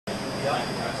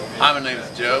Hi, my name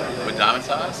is Joe with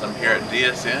Dymatize. I'm here at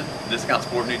DSN, Discount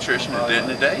Sport Nutrition in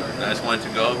Denton today. And I just wanted to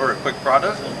go over a quick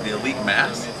product, the Elite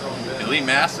Mass. The Elite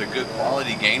Mass is a good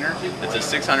quality gainer. It's a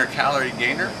 600 calorie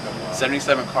gainer,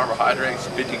 77 carbohydrates,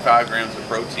 55 grams of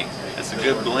protein. It's a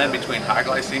good blend between high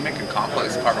glycemic and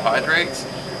complex carbohydrates.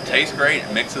 Tastes great,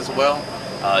 it mixes well.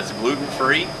 It's gluten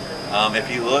free.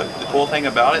 If you look, the cool thing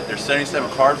about it, there's 77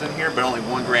 carbs in here, but only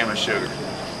 1 gram of sugar.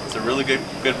 It's a really good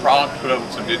product to put up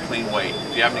with some good clean weight.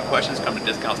 If you have any questions, come to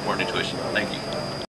Discount Sport Nutrition. Thank you.